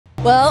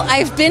Well,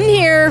 I've been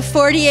here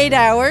 48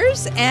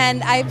 hours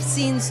and I've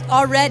seen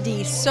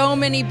already so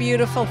many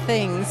beautiful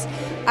things.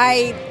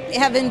 I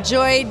have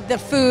enjoyed the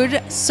food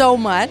so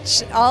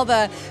much. All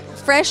the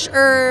fresh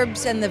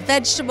herbs and the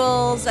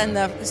vegetables and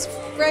the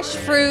fresh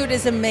fruit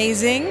is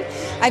amazing.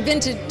 I've been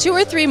to 2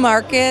 or 3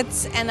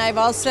 markets and I've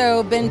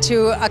also been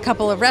to a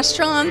couple of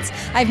restaurants.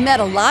 I've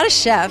met a lot of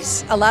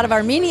chefs, a lot of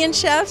Armenian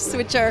chefs,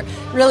 which are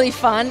really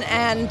fun,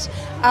 and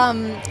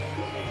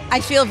I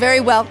feel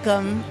very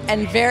welcome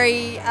and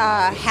very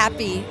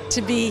happy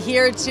to be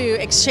here to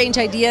exchange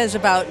ideas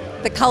about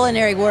the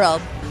culinary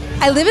world.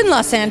 I live in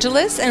Los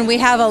Angeles and we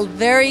have a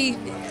very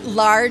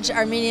large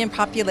Armenian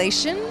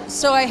population,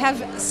 so I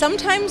have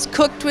sometimes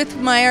cooked with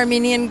my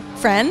Armenian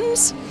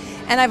friends,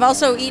 and I've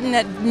also eaten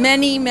at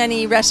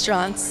many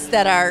restaurants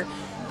that are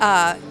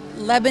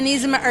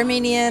Lebanese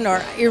Armenian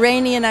or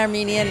Iranian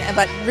Armenian,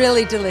 but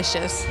really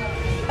delicious.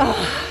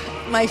 Oh,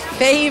 my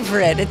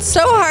favorite, it's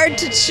so hard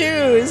to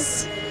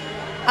choose.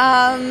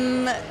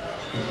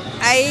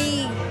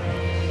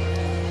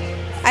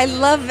 I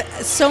love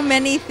so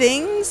many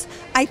things.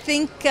 I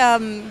think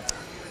I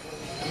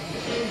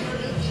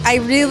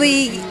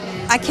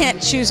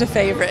can't choose a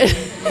favorite.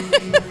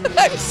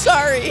 I'm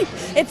sorry.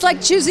 It's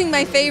like choosing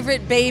my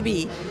favorite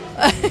baby.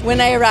 When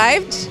I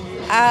arrived,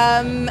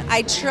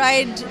 I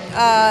tried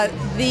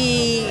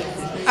the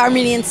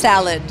Armenian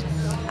salad.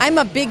 I'm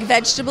a big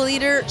vegetable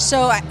eater,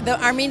 so the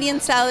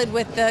Armenian salad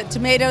with the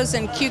tomatoes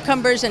and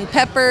cucumbers and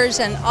peppers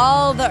and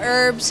all the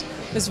herbs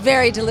was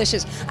very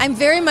delicious. I'm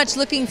very much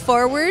looking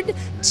forward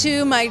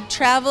to my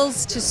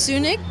travels to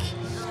Sunik.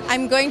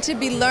 I'm going to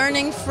be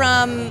learning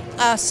from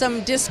some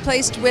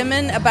displaced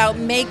women about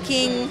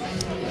making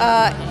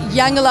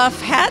Yangalov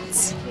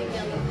hats.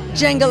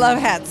 Jangalov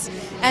hats.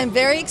 I'm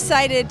very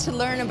excited to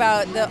learn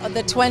about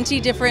the 20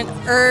 different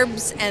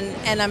herbs,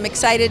 and I'm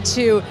excited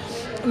to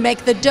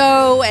make the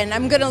dough, and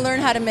I'm going to learn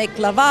how to make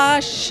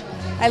lavash.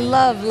 I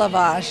love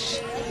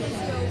lavash.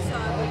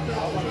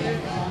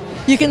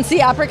 You can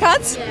see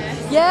apricots?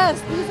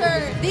 Yes,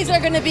 these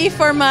are going to be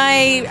for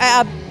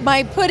my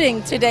my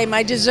pudding today,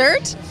 my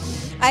dessert.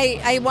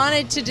 I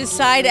wanted to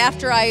decide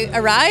after I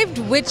arrived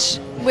which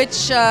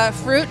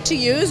fruit to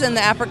use, and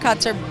the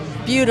apricots are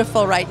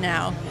beautiful right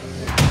now.